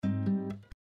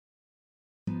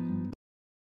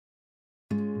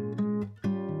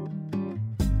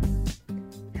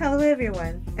Hello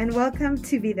everyone, and welcome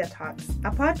to Vida Talks,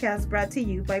 a podcast brought to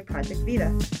you by Project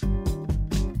Vida.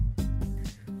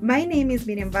 My name is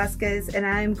Miriam Vasquez, and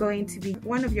I'm going to be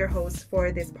one of your hosts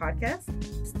for this podcast.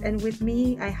 And with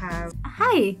me, I have...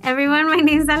 Hi everyone, my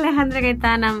name is Alejandra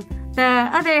Gaytan. I'm the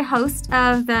other host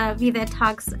of the Vida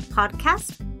Talks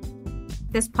podcast.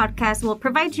 This podcast will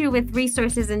provide you with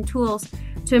resources and tools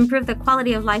to improve the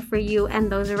quality of life for you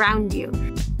and those around you.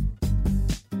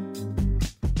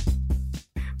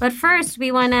 But first,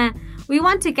 we want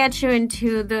to get you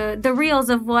into the reels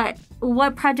of what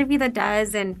Project Vida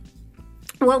does and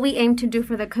what we aim to do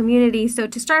for the community. So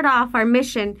to start off, our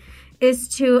mission is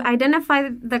to identify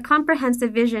the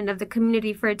comprehensive vision of the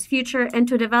community for its future and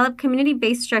to develop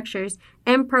community-based structures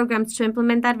and programs to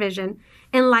implement that vision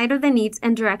in light of the needs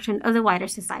and direction of the wider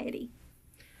society.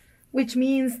 Which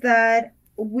means that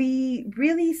we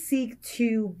really seek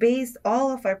to base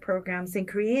all of our programs and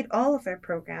create all of our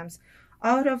programs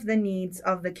out of the needs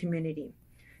of the community.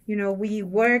 You know, we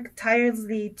work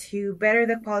tirelessly to better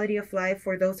the quality of life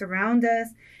for those around us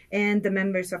and the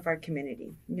members of our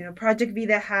community. You know, Project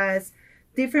Vida has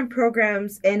different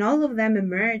programs, and all of them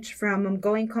emerge from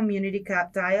ongoing community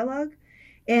dialogue.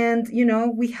 And, you know,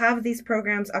 we have these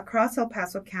programs across El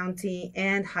Paso County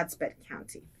and Hudspeth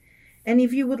County. And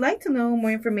if you would like to know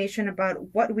more information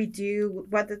about what we do,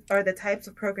 are the types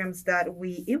of programs that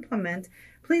we implement,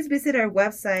 please visit our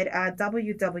website at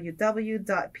www.pvida.net.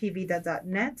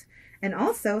 And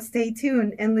also stay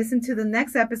tuned and listen to the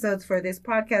next episodes for this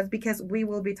podcast because we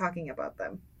will be talking about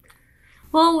them.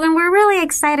 Well, and we're really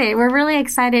excited. We're really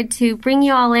excited to bring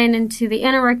you all into the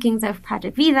inner workings of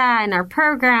Project Vida and our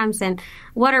programs and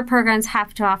what our programs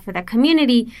have to offer the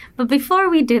community. But before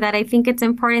we do that, I think it's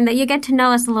important that you get to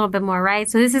know us a little bit more, right?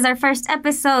 So this is our first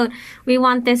episode. We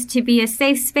want this to be a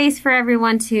safe space for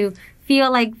everyone to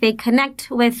feel like they connect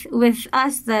with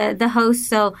us, the hosts.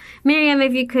 So Miriam,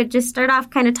 if you could just start off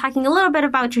kind of talking a little bit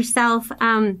about yourself,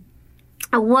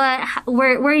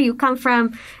 where you come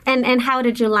from, and how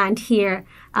did you land here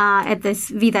at this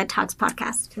Vida Talks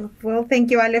podcast? Well,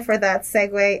 thank you, Ale, for that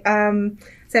segue.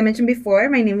 As I mentioned before,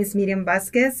 my name is Miriam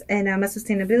Vasquez, and I'm a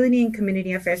Sustainability and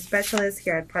Community Affairs Specialist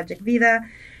here at Project Vida.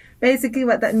 Basically,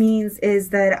 what that means is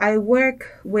that I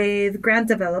work with grant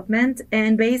development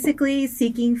and basically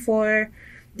seeking for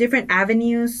different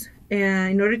avenues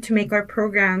in order to make our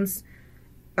programs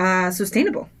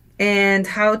sustainable and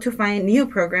how to find new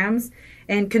programs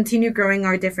and continue growing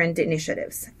our different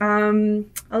initiatives. A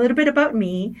little bit about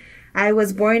me. I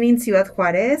was born in Ciudad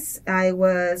Juarez. I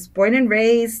was born and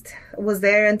raised, was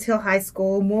there until high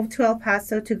school, moved to El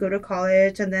Paso to go to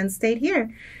college, and then stayed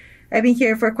here. I've been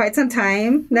here for quite some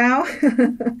time now,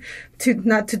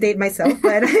 not to date myself,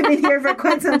 but I've been here for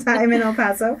quite some time in El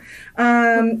Paso.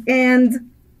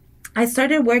 And I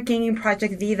started working in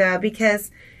Project Vida because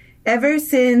ever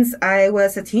since I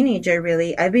was a teenager,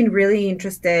 really, I've been really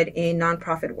interested in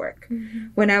nonprofit work. Mm-hmm.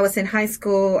 When I was in high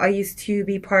school, I used to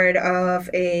be part of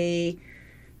a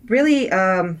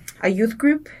youth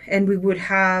group, and we would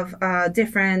have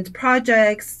different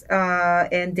projects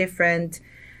and different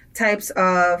types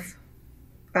of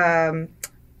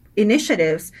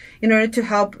initiatives in order to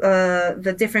help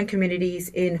the different communities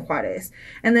in Juarez.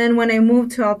 And then when I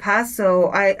moved to El Paso,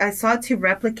 I sought to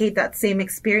replicate that same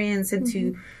experience and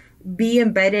to be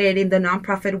embedded in the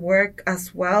nonprofit work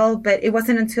as well. But it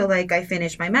wasn't until I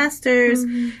finished my master's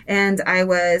and I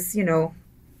was,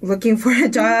 looking for a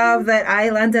job that I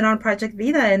landed on Project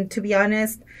Vida. And to be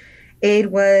honest, it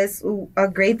was a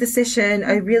great decision.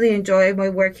 I really enjoy my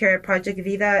work here at Project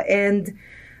Vida, and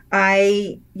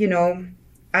I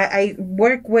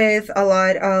work with a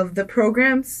lot of the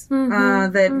programs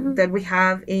that we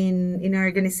have in our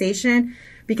organization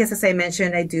because, as I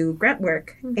mentioned, I do grant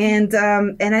work, and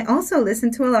I also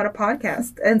listen to a lot of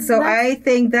podcasts, and so I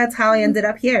think that's how I ended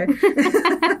up here.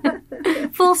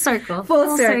 Full circle.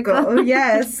 Full circle.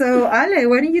 Yes. So Ale,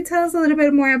 why don't you tell us a little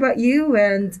bit more about you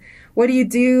and what do you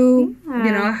do?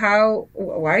 Yeah.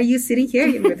 Why are you sitting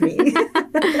here with me?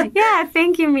 Yeah,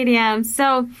 thank you, Miriam.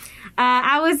 So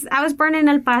I was born in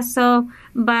El Paso,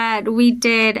 but we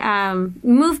did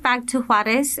move back to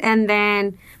Juarez, and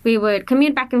then we would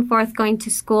commute back and forth going to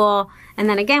school. And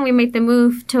then again, we made the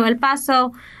move to El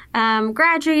Paso.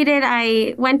 Graduated,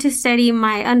 I went to study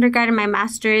my undergrad and my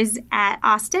master's at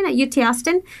UT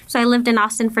Austin. So I lived in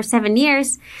Austin for 7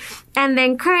 years. And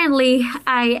then currently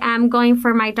I am going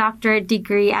for my doctorate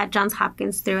degree at Johns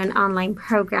Hopkins through an online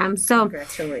program. So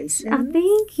congratulations.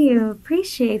 Thank you.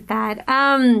 Appreciate that.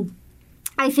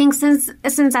 I think since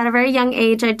at a very young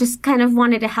age, I just kind of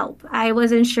wanted to help. I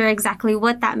wasn't sure exactly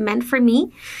what that meant for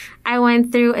me. I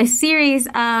went through a series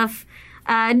of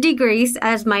degrees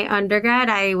as my undergrad.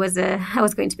 I was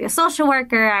going to be a social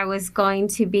worker. I was going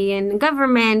to be in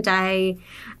government. I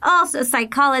also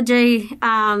psychology.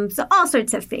 So all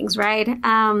sorts of things, right?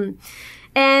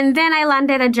 And then I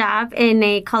landed a job in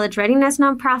a college readiness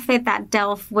nonprofit that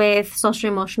dealt with social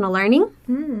emotional learning.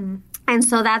 And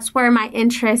so that's where my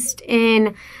interest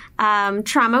in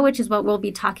trauma, which is what we'll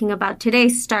be talking about today,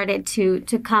 started to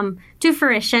come to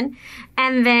fruition.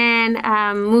 And then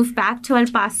moved back to El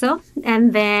Paso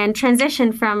and then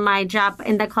transitioned from my job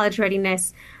in the college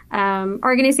readiness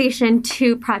organization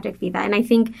to Project Vida. And I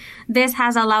think this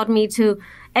has allowed me to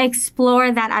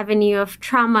explore that avenue of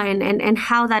trauma and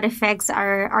how that affects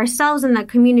ourselves in the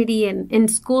community and in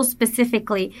schools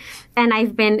specifically. And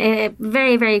I've been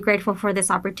very, very grateful for this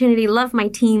opportunity. Love my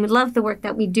team, love the work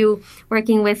that we do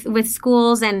working with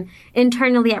schools and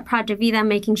internally at Project Vida,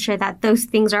 making sure that those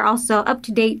things are also up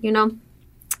to date,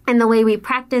 in the way we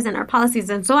practice and our policies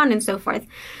and so on and so forth.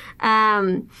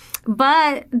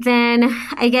 But then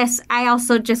I guess I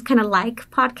also just kind of like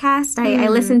podcasts. I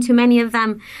listen to many of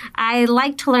them. I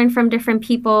like to learn from different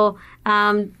people,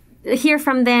 hear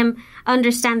from them,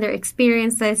 understand their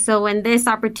experiences. So when this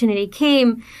opportunity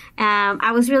came,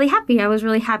 I was really happy. I was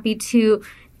really happy to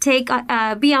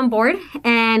be on board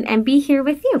and be here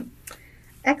with you.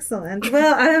 Excellent.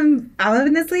 Well, I'm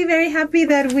honestly very happy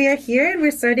that we are here and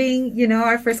we're starting,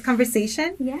 our first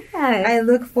conversation. Yes. I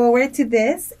look forward to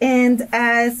this. And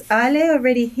as Ale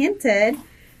already hinted,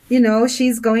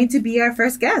 she's going to be our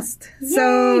first guest. Yay.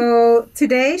 So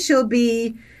today she'll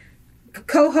be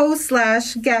co-host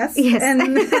 / guest. Yes.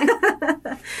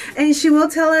 And she will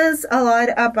tell us a lot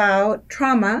about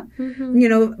trauma,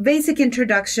 basic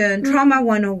introduction, Trauma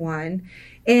 101.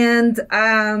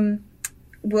 And,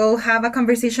 we'll have a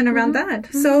conversation around that.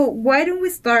 So why don't we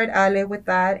start, Ale, with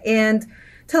that and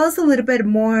tell us a little bit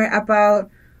more about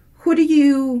who do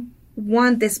you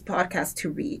want this podcast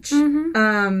to reach?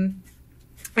 And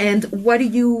what do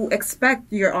you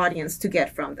expect your audience to get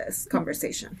from this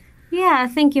conversation? Yeah,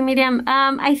 thank you, Miriam.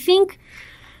 I think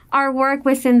our work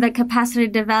within the capacity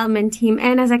development team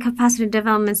and as a capacity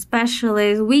development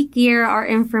specialist, we gear our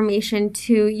information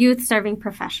to youth serving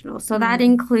professionals. So that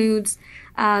includes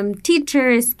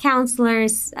teachers,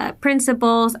 counselors,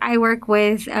 principals. I work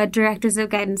with directors of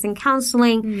guidance and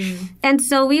counseling. And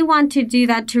so we want to do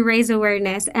that to raise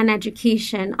awareness and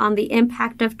education on the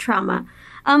impact of trauma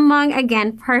among,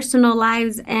 again, personal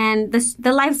lives and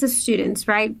the lives of students,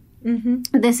 right?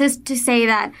 This is to say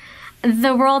that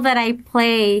the role that I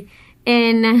play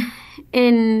in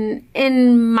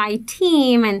my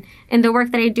team and in the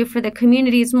work that I do for the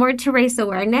community is more to raise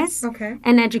awareness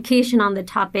and education on the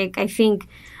topic. I think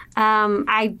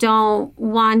I don't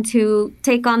want to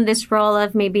take on this role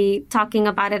of maybe talking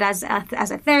about it as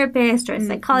a therapist or a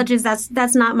psychologist.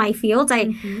 That's not my field.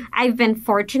 I've been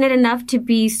fortunate enough to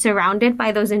be surrounded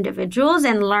by those individuals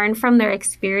and learn from their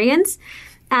experience.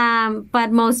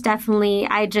 But most definitely,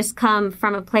 I just come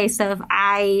from a place of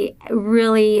I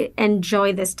really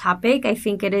enjoy this topic. I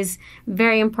think it is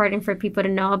very important for people to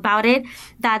know about it.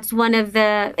 That's one of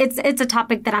it's a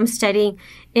topic that I'm studying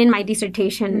in my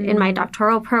dissertation, in my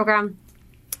doctoral program.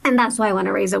 And that's why I want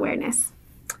to raise awareness.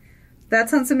 That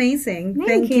sounds amazing.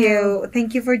 Thank you.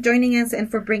 Thank you for joining us and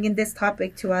for bringing this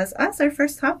topic to us as our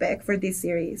first topic for this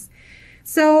series.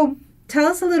 So tell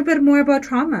us a little bit more about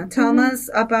trauma. Tell us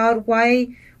about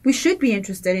why we should be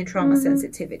interested in trauma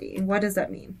sensitivity. And what does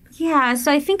that mean? Yeah,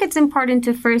 so I think it's important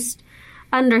to first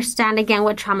understand, again,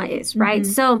 what trauma is, right?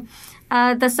 So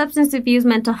the Substance Abuse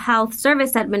Mental Health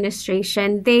Service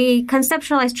Administration, they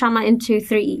conceptualize trauma into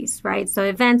 3 E's, right? So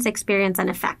events, experience, and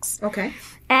effects. Okay.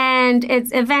 And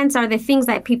its events are the things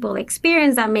that people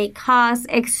experience that may cause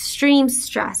extreme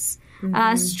stress.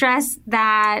 Stress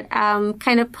that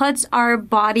kind of puts our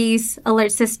body's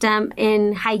alert system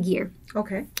in high gear.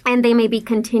 Okay. And they may be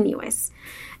continuous.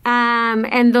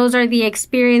 And those are the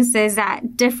experiences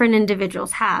that different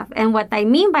individuals have. And what I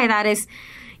mean by that is,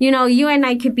 you and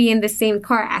I could be in the same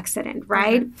car accident,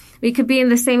 right? Okay. We could be in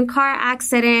the same car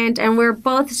accident and we're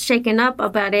both shaken up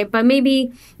about it, but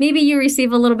maybe you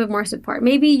receive a little bit more support.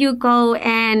 Maybe you go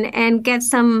and get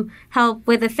some help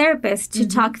with a therapist to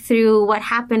talk through what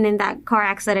happened in that car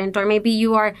accident. Or maybe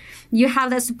you have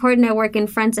that support network in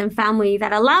friends and family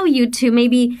that allow you to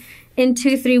maybe in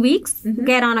 2-3 weeks,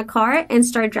 get on a car and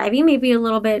start driving, maybe a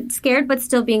little bit scared, but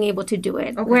still being able to do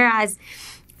it. Okay. Whereas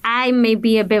I may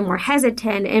be a bit more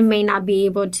hesitant and may not be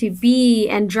able to be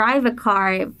and drive a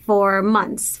car for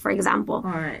months, for example.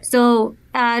 All right. So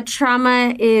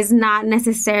trauma is not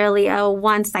necessarily a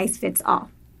one-size-fits-all.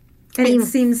 And it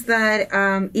seems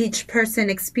that each person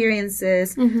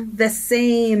experiences the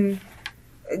same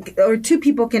or two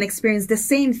people can experience the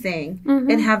same thing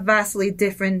and have vastly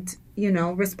different,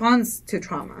 response to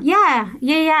trauma. Yeah.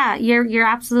 You're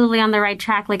absolutely on the right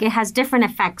track. Like, it has different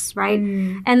effects, right?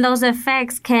 And those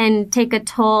effects can take a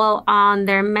toll on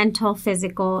their mental,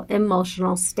 physical,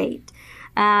 emotional state.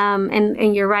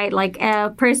 And you're right. Like,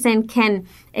 a person can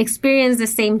experience the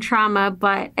same trauma,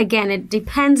 but again, it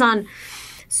depends on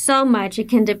so much. It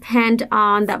can depend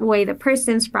on the way the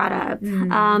person's brought up,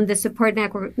 the support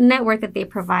network that they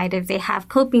provide, if they have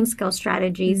coping skill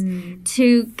strategies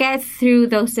to get through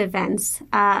those events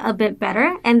a bit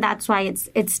better. And that's why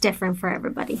it's different for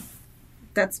everybody.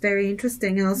 That's very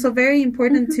interesting and also very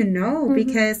important to know,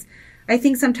 because I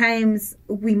think sometimes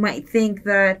we might think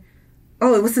that,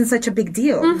 oh, it wasn't such a big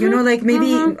deal. Like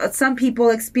maybe some people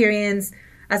experience,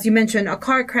 as you mentioned, a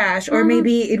car crash, or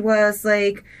maybe it was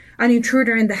like an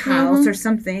intruder in the house or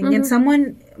something, and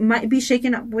someone might be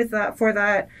shaken up with that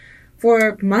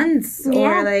for months,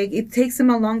 or like it takes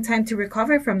them a long time to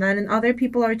recover from that, and other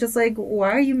people are just like, why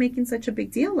are you making such a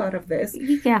big deal out of this?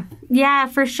 Yeah,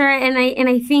 for sure. And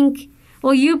I think,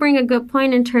 well, you bring a good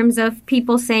point in terms of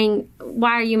people saying,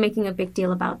 why are you making a big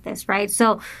deal about this, right?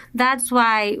 So that's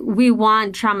why we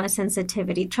want trauma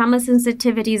sensitivity. Trauma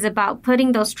sensitivity is about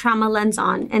putting those trauma lens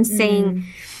on and saying,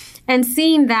 and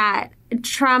seeing that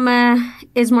trauma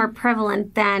is more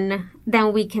prevalent than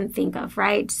we can think of,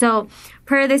 right? So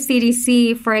per the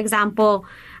CDC, for example,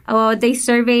 they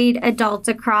surveyed adults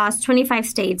across 25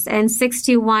 states, and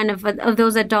 61 of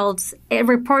those adults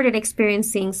reported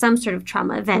experiencing some sort of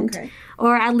trauma event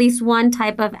or at least one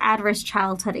type of adverse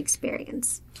childhood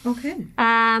experience. Okay.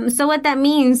 So what that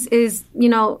means is,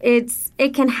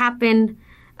 it can happen.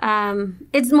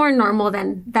 It's more normal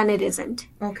than it isn't.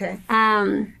 Okay.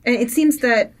 And it seems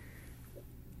that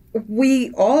we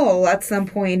all at some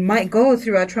point might go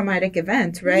through a traumatic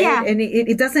event, right? Yeah. And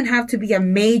it doesn't have to be a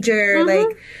major,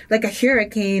 like a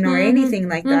hurricane or anything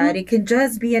like that. It can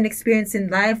just be an experience in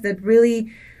life that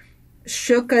really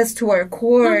shook us to our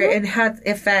core and had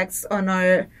effects on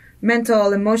our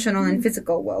mental, emotional, and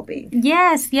physical well-being.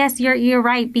 Yes, you're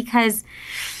right, because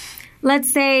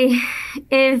let's say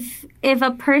if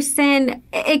a person,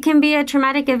 it can be a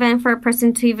traumatic event for a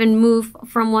person to even move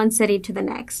from one city to the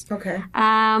next. Okay.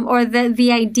 Or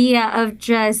the idea of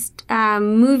just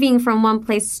moving from one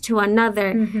place to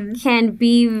another can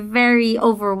be very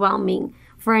overwhelming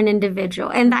for an individual.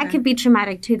 And that could be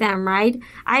traumatic to them, right?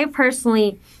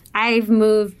 I've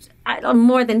moved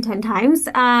more than 10 times.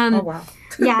 Oh, wow.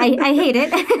 Yeah, I hate it.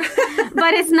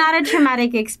 But it's not a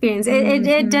traumatic experience.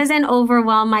 It doesn't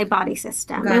overwhelm my body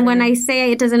system. And when I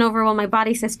say it doesn't overwhelm my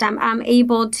body system, I'm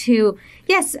able to,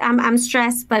 yes, I'm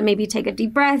stressed, but maybe take a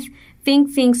deep breath,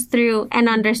 think things through, and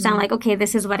understand like, okay,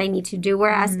 this is what I need to do.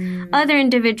 Whereas other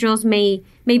individuals may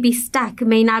be stuck,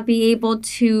 may not be able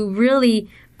to really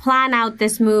plan out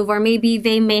this move, or maybe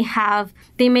they may have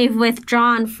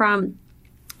withdrawn from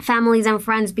families and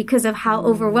friends because of how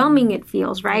overwhelming it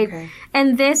feels, right? Okay.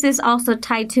 And this is also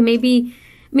tied to maybe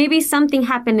something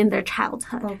happened in their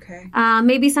childhood. Okay.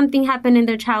 Maybe something happened in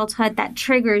their childhood that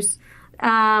triggers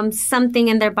something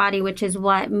in their body, which is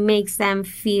what makes them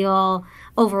feel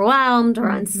overwhelmed or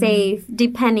unsafe,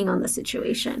 depending on the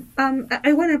situation.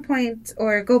 I want to point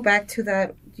or go back to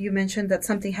that. You mentioned that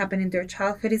something happened in their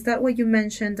childhood. Is that what you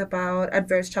mentioned about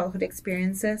adverse childhood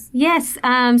experiences? Yes.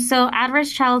 So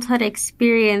adverse childhood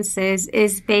experiences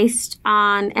is based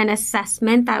on an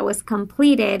assessment that was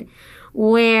completed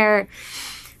where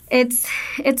it's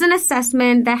an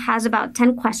assessment that has about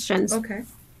 10 questions. Okay.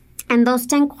 And those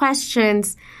 10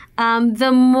 questions,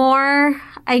 the more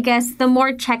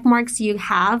check marks you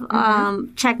have,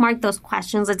 check mark those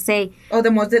questions. Let's say... Oh, the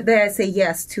more that I say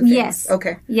yes to things. Yes.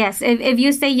 Okay. Yes. If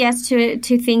you say yes to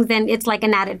things, then it's like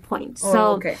an added point.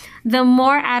 So the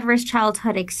more adverse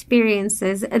childhood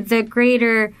experiences, the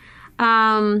greater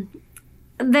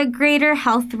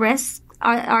health risks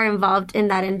are involved in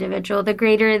that individual, the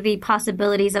greater the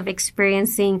possibilities of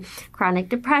experiencing chronic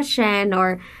depression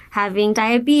or having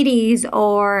diabetes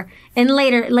or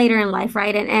later in life,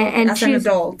 right? And as an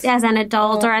adult. As an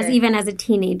adult or even as a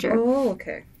teenager. Oh,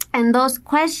 okay. And those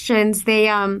questions, they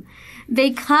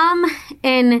come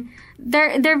in,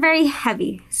 they're very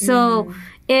heavy. So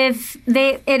it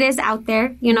is out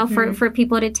there, for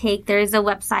people to take. There is a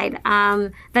website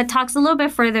that talks a little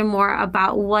bit further more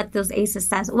about what that ACE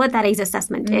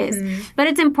assessment is. But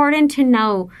it's important to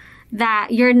know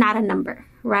that you're not a number,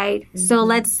 right? So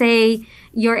let's say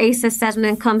your ACE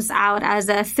assessment comes out as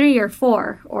a 3 or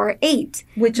 4 or 8.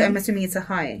 Which I'm assuming is a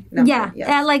high number.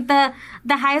 Yeah. Like the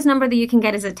highest number that you can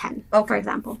get is a 10, for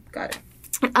example. Got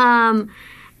it.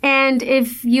 And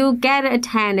if you get a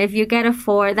 10, if you get a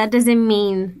 4, that doesn't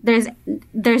mean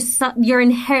you're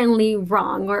inherently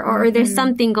wrong or there's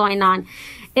something going on.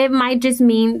 It might just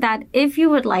mean that if you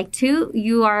would like to,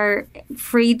 you are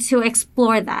free to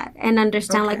explore that and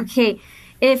understand okay,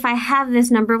 if I have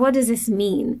this number, what does this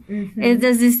mean?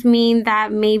 Does this mean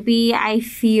that maybe I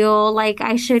feel like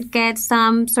I should get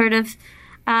some sort of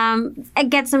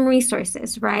get some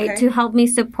resources, right, to help me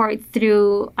support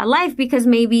through a life, because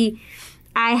maybe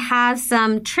I have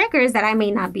some triggers that I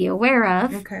may not be aware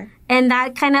of. Okay. And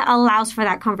that kind of allows for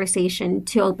that conversation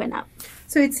to open up.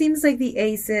 So it seems like the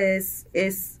ACEs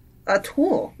is a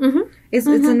tool. It's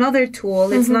another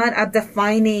tool. It's not a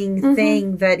defining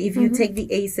thing that if you take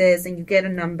the ACEs and you get a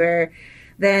number,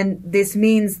 then this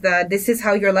means that this is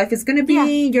how your life is going to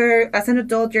be. You're, as an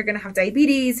adult, you're going to have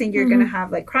diabetes and you're going to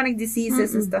have like chronic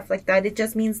diseases and stuff like that. It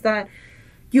just means that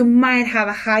you might have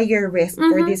a higher risk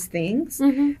for these things,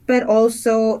 but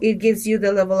also it gives you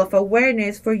the level of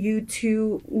awareness for you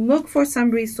to look for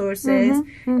some resources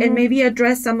and maybe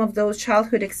address some of those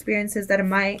childhood experiences that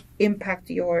might impact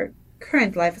your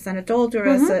current life as an adult or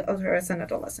as an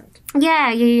adolescent.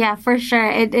 Yeah, for sure.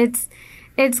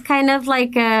 It's kind of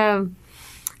like a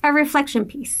reflection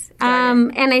piece.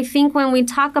 And I think when we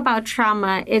talk about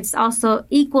trauma, it's also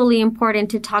equally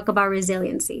important to talk about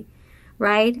resiliency.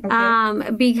 Right?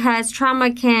 Okay. Because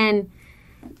trauma can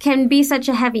be such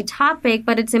a heavy topic,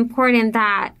 but it's important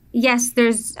that, yes,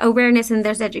 there's awareness and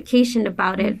there's education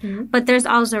about it, but there's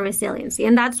also resiliency.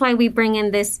 And that's why we bring in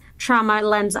this trauma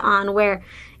lens on, where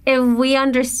if we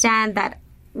understand that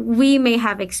we may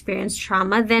have experienced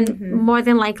trauma, then more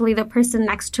than likely the person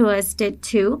next to us did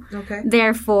too. Okay.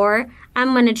 Therefore,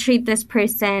 I'm going to treat this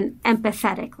person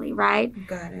empathetically, right?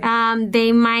 Got it.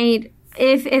 They might...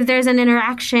 If there's an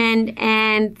interaction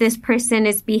and this person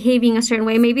is behaving a certain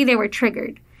way, maybe they were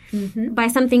triggered by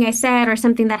something I said or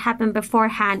something that happened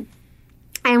beforehand.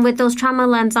 And with those trauma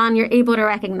lens on, you're able to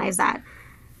recognize that.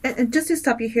 And just to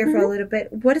stop you here for a little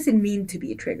bit, what does it mean to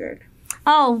be triggered?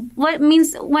 Oh, what it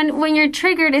means when you're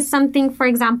triggered is something, for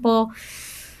example,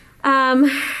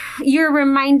 you're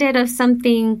reminded of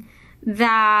something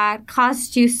that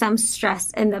caused you some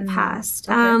stress in the past.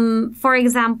 Okay. For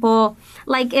example,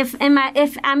 like if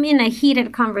I'm in a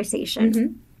heated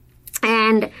conversation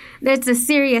and it's a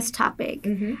serious topic,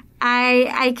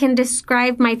 I can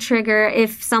describe my trigger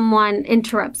if someone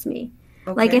interrupts me.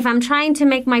 Okay. Like if I'm trying to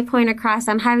make my point across,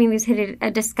 I'm having this heated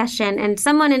discussion and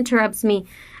someone interrupts me,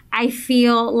 I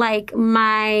feel like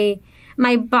my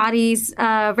body's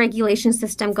regulation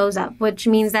system goes up, which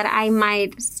means that I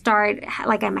might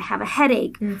I might have a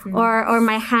headache, or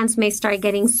my hands may start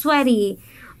getting sweaty,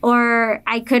 or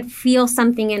I could feel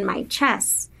something in my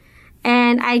chest.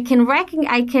 And I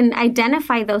can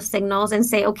identify those signals and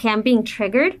say, okay, I'm being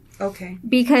triggered. Okay.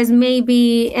 Because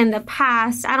maybe in the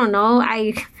past, I don't know,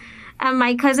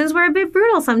 my cousins were a bit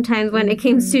brutal sometimes when it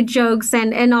came to jokes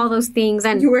and all those things.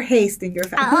 And you were hazed in your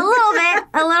family. A little bit.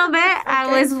 Okay.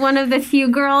 I was one of the few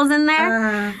girls in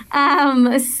there.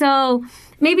 So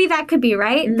maybe that could be,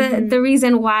 right? The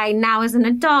reason why now as an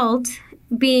adult,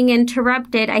 being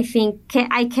interrupted, I think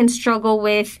I can struggle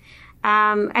with,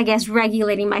 I guess,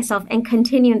 regulating myself and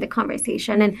continuing the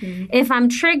conversation. And if I'm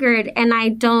triggered and I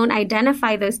don't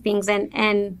identify those things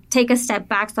and take a step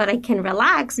back so that I can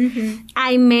relax,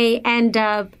 I may end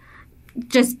up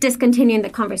just discontinuing the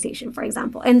conversation, for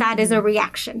example. And that is a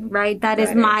reaction, right? That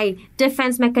is my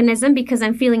defense mechanism because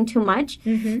I'm feeling too much.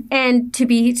 And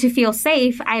to feel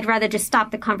safe, I'd rather just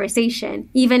stop the conversation,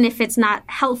 even if it's not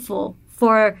helpful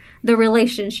for the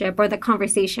relationship or the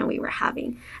conversation we were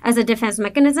having. As a defense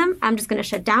mechanism, I'm just going to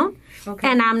shut down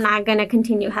and I'm not going to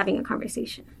continue having a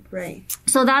conversation. Right.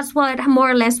 So that's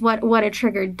more or less what a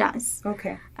trigger does.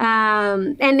 Okay.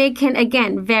 And it can,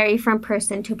 again, vary from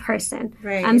person to person.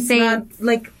 Right. It's saying not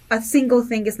like a single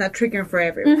thing is not triggering for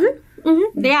everyone.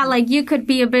 Yeah, like you could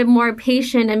be a bit more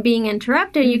patient and being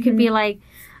interrupted. You could be like,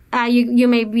 you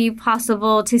may be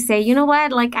possible to say, you know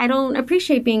what, like, I don't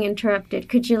appreciate being interrupted.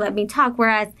 Could you let me talk?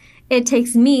 Whereas it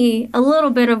takes me a little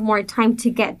bit of more time to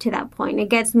get to that point. It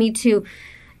gets me to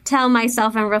tell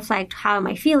myself and reflect, how am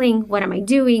I feeling? What am I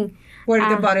doing? What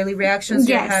are the bodily reactions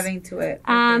you're having to it?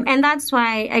 And that's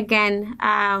why, again,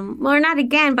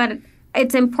 but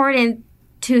it's important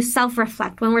to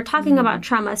self-reflect. When we're talking about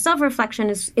trauma, self-reflection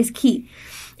is key.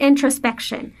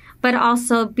 Introspection. But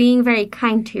also being very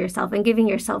kind to yourself and giving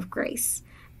yourself grace.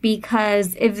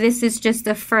 Because if this is just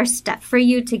the first step for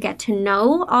you to get to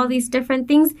know all these different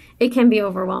things, it can be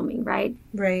overwhelming, right?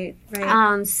 Right.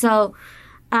 So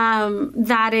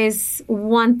that is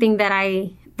one thing that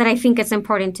I think it's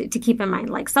important to keep in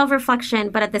mind, like self-reflection,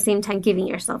 but at the same time giving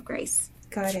yourself grace.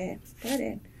 Got it.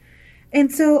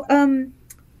 And so,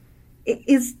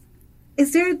 is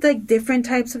there like different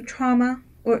types of trauma,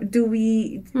 or do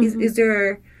we? Is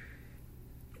there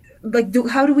like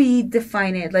how do we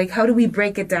define it? Like how do we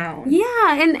break it down?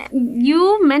 Yeah, and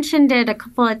you mentioned it a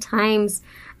couple of times,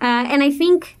 and I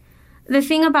think the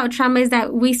thing about trauma is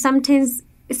that we sometimes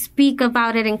speak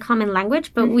about it in common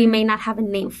language, but we may not have a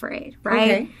name for it,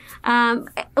 right?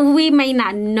 We may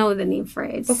not know the name for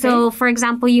it. So, for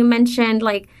example, you mentioned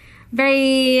like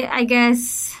very, I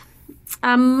guess,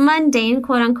 mundane,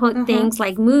 quote unquote, things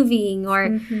like moving or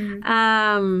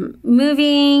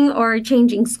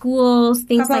changing schools,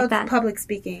 things like that. Public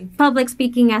speaking? Public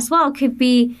speaking as well could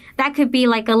be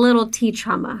like a little T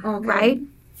trauma, right?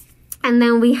 And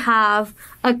then we have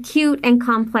acute and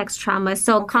complex trauma.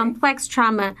 So complex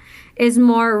trauma is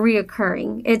more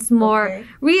reoccurring. It's more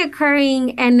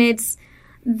reoccurring, and it's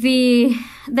the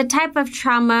type of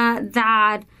trauma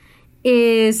that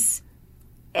is,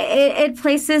 it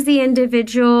places the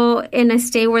individual in a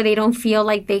state where they don't feel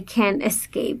like they can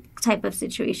escape type of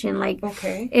situation. Like,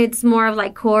 it's more of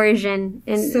like coercion.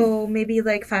 So maybe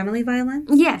like family violence?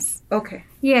 Yes. Okay.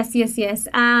 Yes.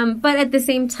 But at the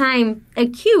same time,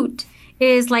 acute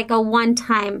is like a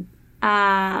one-time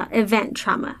event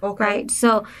trauma, right?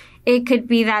 So it could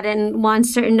be that in one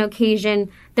certain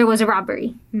occasion, there was a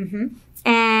robbery.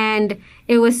 And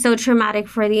it was so traumatic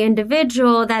for the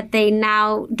individual that they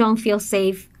now don't feel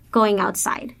safe going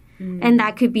outside. And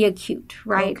that could be acute,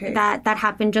 right? That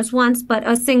happened just once, but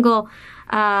a single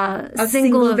event.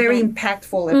 Very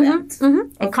impactful event.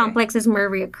 And complex is more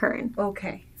reoccurring.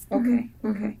 Okay.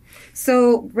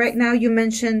 So right now you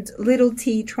mentioned little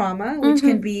T trauma, which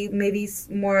can be maybe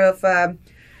more of a,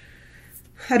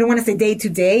 I don't want to say day to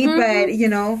day, but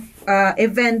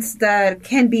events that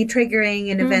can be triggering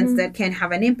and events that can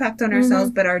have an impact on ourselves,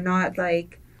 but are not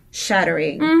like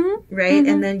shattering, right?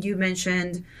 And then you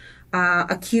mentioned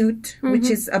acute, which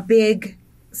is a big,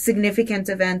 significant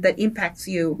event that impacts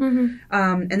you.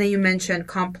 And then you mentioned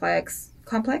complex.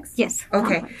 Yes.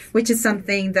 Okay. Complex. Which is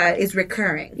something that is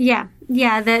recurring. Yeah.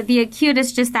 The acute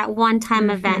is just that one-time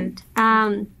event.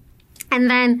 And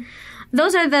then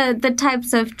those are the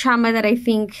types of trauma that I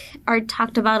think are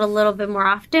talked about a little bit more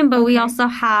often. But we also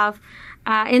have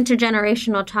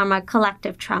intergenerational trauma,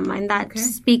 collective trauma, and that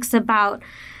speaks about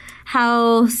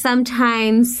how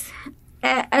sometimes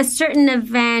a certain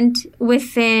event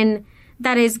within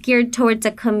that is geared towards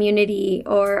a community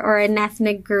or an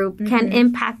ethnic group can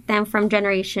impact them from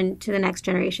generation to the next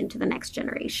generation to the next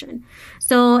generation.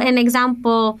 So an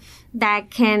example that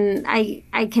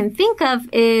I can think of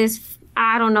is,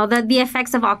 I don't know, the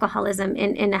effects of alcoholism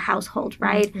in a household,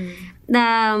 right?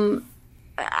 Let's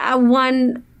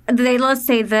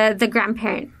say the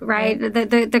grandparent, right?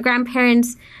 The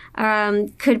grandparents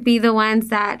could be the ones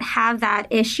that have that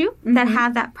issue, that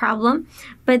have that problem,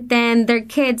 but then their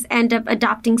kids end up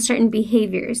adopting certain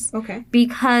behaviors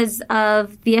because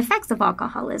of the effects of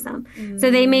alcoholism.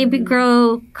 So they may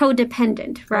grow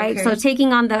codependent, right? So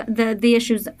taking on the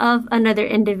issues of another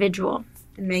individual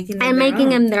and making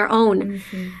them their own.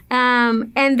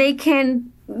 And they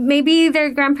can, maybe their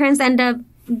grandparents end up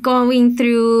going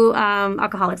through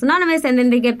Alcoholics Anonymous, and then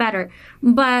they get better.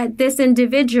 But this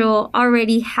individual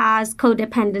already has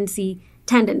codependency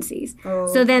tendencies.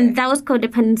 So then those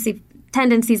codependency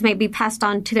tendencies may be passed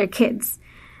on to their kids,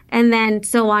 and then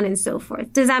so on and so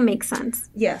forth. Does that make sense?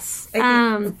 Yes.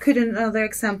 Could another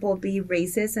example be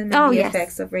racism and the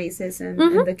effects of racism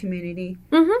in the community?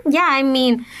 Yeah, I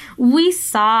mean, we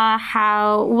saw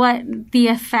what the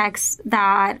effects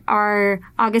that our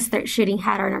August 3rd shooting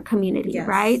had on our community,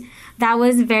 right? That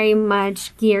was very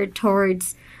much geared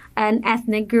towards an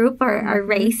ethnic group or a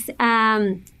race.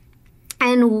 And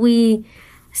we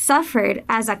suffered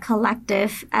as a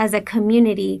collective, as a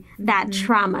community, that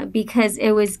trauma because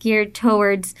it was geared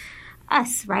towards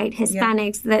us, right?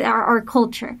 Hispanics, our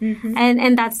culture.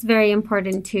 And that's very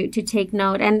important to take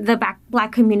note. And the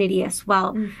Black community as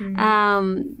well.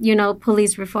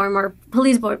 Police reform or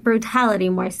police brutality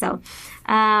more so.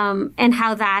 And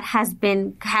how that has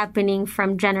been happening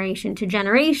from generation to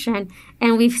generation.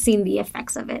 And we've seen the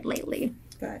effects of it lately.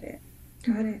 Got it.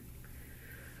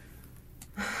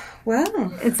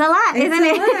 Wow. It's a lot, isn't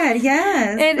it? It's a lot,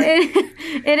 yes.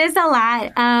 It is a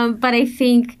lot. But I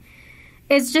think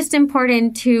it's just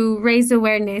important to raise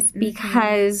awareness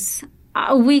because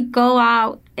we go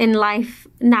out in life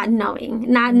not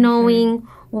knowing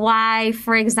why,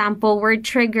 for example, we're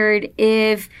triggered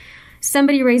if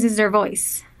somebody raises their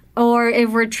voice or if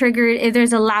we're triggered if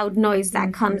there's a loud noise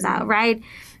that comes out, right?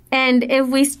 And if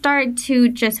we start to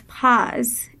just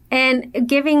pause and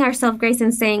giving ourselves grace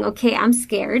and saying, okay, I'm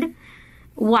scared.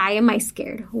 why am I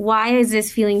scared? Why is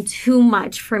this feeling too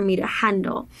much for me to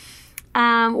handle?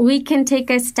 We can take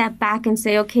a step back and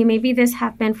say, okay, maybe this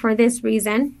happened for this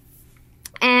reason.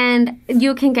 And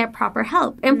you can get proper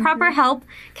help. And proper help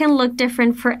can look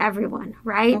different for everyone,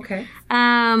 right? Okay.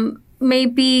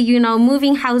 Maybe,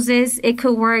 moving houses, it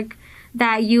could work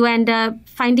that you end up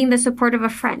finding the support of a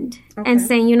friend and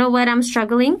saying, you know what, I'm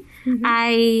struggling.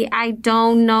 I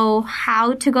don't know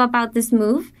how to go about this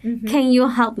move. Can you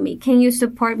help me? Can you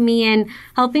support me in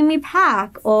helping me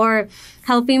pack or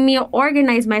helping me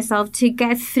organize myself to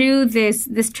get through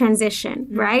this transition,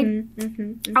 right?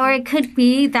 Or it could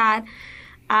be that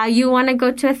you want to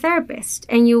go to a therapist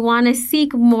and you want to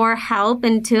seek more help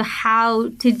into how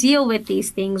to deal with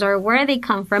these things or where they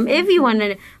come from if you want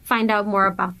to find out more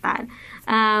about that.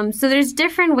 So there's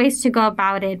different ways to go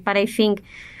about it, but I think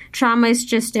trauma is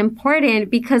just important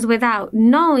because without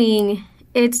knowing,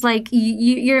 it's like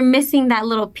you're missing that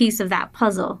little piece of that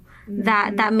puzzle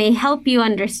that may help you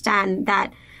understand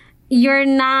that you're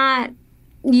not,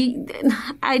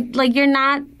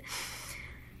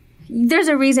 there's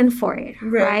a reason for it,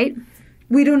 right?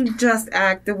 We don't just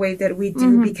act the way that we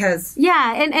do because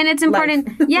and it's important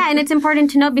and it's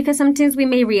important to know because sometimes we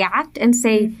may react and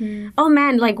say, oh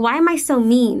man, like why am I so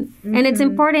mean? And it's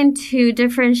important to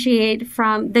differentiate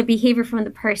from the behavior from the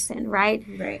person, right?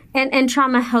 And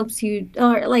trauma helps you,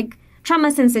 or like trauma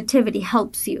sensitivity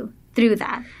helps you through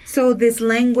that. So this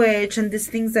language and these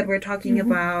things that we're talking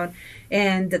about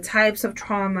and the types of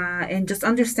trauma and just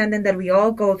understanding that we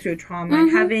all go through trauma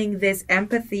and having this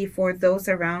empathy for those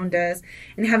around us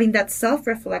and having that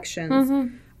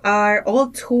self-reflections are all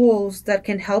tools that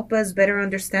can help us better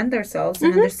understand ourselves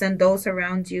and understand those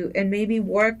around you and maybe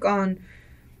work on,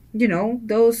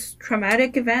 those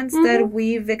traumatic events that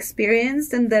we've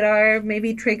experienced and that are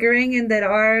maybe triggering and that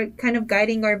are kind of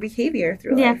guiding our behavior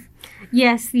through life.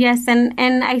 Yes.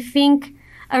 And I think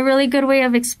a really good way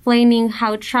of explaining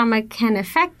how trauma can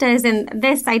affect us, and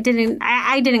this I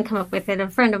didn't come up with it. A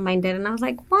friend of mine did, and I was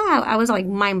like, wow, I was like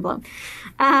mind blown.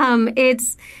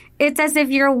 It's as if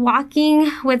you're walking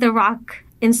with a rock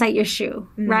inside your shoe,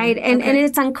 right? And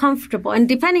it's uncomfortable. And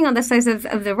depending on the size of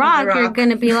the rock, you're going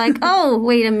to be like, oh,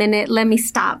 wait a minute, let me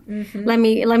stop. Let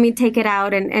me take it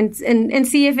out and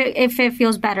see if it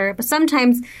feels better. But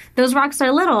sometimes those rocks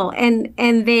are little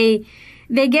and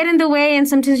they get in the way, and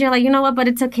sometimes you're like, you know what, but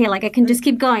it's okay. Like, I can just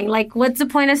keep going. Like, what's the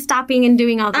point of stopping and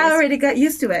doing all this? I already got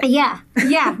used to it. Yeah,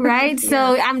 right?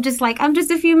 So I'm just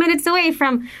a few minutes away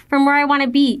from where I want to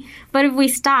be. But if we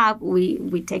stop,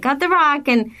 we take out the rock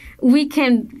and we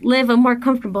can live a more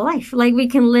comfortable life. Like, we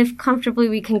can live comfortably.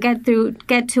 We can get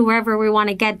to wherever we want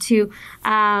to get to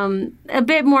a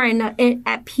bit more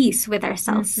at peace with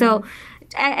ourselves. So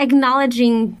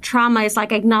acknowledging trauma is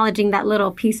like acknowledging that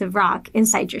little piece of rock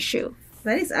inside your shoe.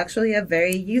 That is actually a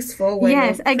very useful way.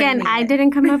 Yes, again, I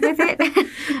didn't come up with it.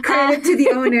 Credit to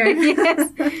the owner.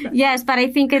 yes, but I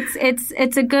think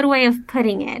it's a good way of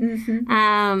putting it.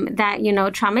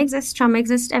 That trauma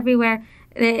exists everywhere.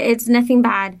 It's nothing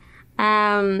bad,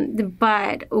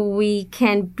 but we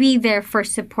can be there for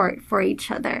support for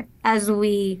each other as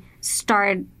we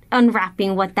start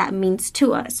unwrapping what that means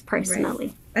to us personally.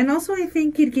 Right. And also, I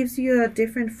think it gives you a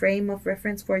different frame of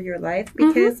reference for your life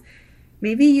because.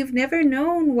 Maybe you've never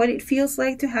known what it feels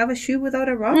like to have a shoe without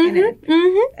a rock in it.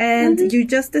 And you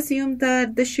just assume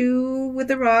that the shoe with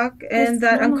the rock and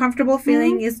that uncomfortable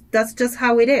feeling that's just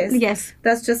how it is. Yes.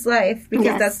 That's just life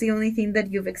because that's the only thing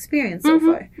that you've experienced so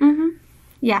far.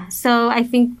 Yeah, so I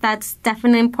think that's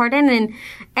definitely important.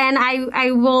 And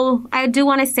I do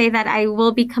want to say that I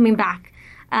will be coming back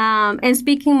and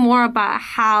speaking more about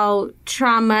how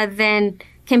trauma then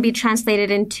can be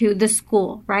translated into the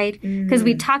school, right? Because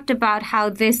we talked about how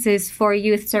this is for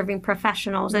youth serving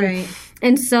professionals.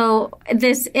 And so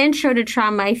this intro to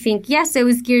trauma, I think, yes, it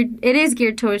is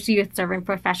geared towards youth serving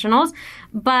professionals,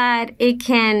 but it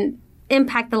can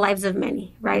impact the lives of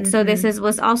many, right? So this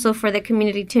was also for the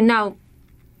community to know.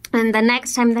 And the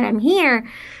next time that I'm here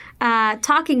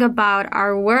talking about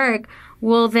our work,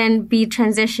 we'll then be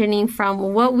transitioning from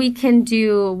what we can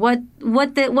do, what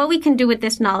we can do with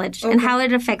this knowledge and how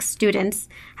it affects students,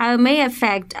 how it may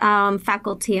affect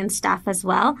faculty and staff as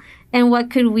well, and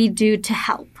what could we do to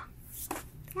help.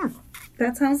 Yeah.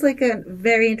 That sounds like a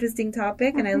very interesting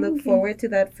topic, and I look forward to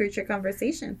that future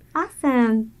conversation.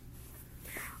 Awesome.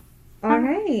 All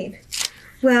right.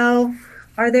 Well,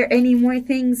 are there any more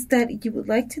things that you would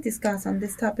like to discuss on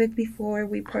this topic before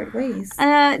we part ways?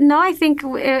 No, I think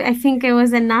it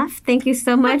was enough. Thank you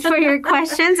so much for your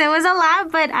questions. It was a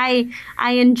lot, but I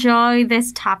enjoy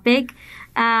this topic.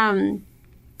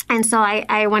 And so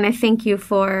I want to thank you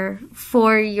for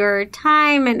your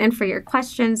time and for your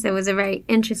questions. It was a very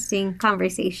interesting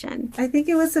conversation. I think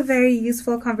it was a very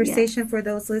useful conversation for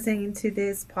those listening to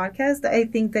this podcast. I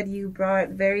think that you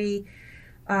brought very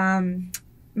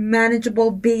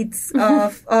manageable bits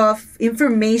of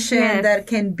information that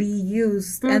can be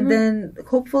used. And then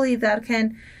hopefully that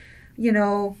can,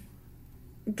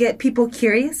 get people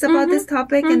curious about this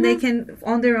topic, and they can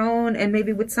on their own, and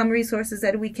maybe with some resources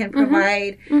that we can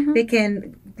provide, they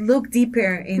can look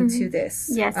deeper into this.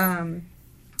 Yes.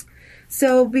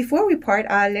 So before we part,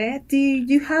 Ale, do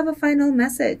you have a final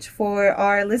message for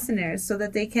our listeners so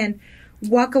that they can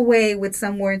walk away with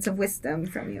some words of wisdom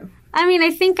from you? I mean,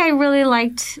 I think I really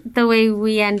liked the way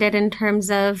we ended in terms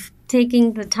of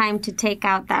taking the time to take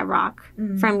out that rock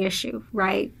from your shoe,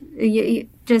 right?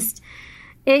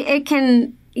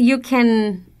 You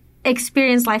can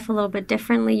experience life a little bit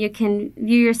differently. You can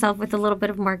view yourself with a little bit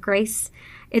of more grace.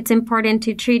 It's important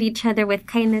to treat each other with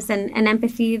kindness and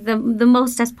empathy the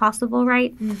most as possible,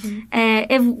 right?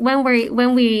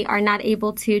 When we are not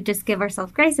able to just give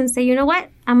ourselves grace and say, you know what,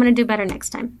 I'm going to do better next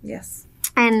time. Yes.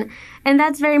 And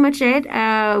that's very much it.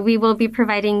 We will be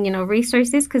providing,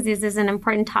 resources because this is an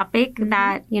important topic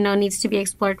that, needs to be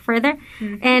explored further.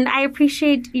 And I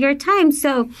appreciate your time.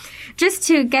 So just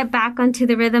to get back onto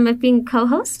the rhythm of being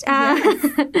co-host.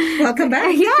 Welcome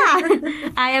back.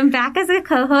 Yeah, I am back as a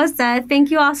co-host.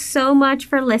 Thank you all so much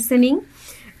for listening.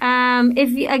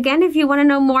 If you want to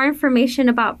know more information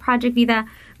about Project Vida,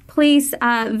 please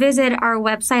visit our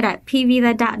website at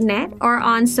pvida.net or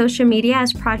on social media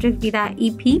as Project Vida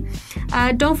EP.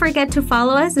 Don't forget to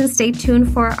follow us and stay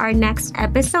tuned for our next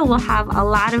episode. We'll have a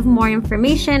lot of more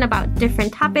information about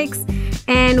different topics,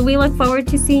 and we look forward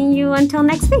to seeing you until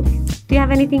next week. Do you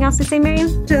have anything else to say,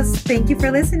 Miriam? Just thank you for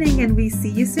listening, and we see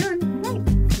you soon.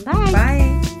 Right. Bye. Bye.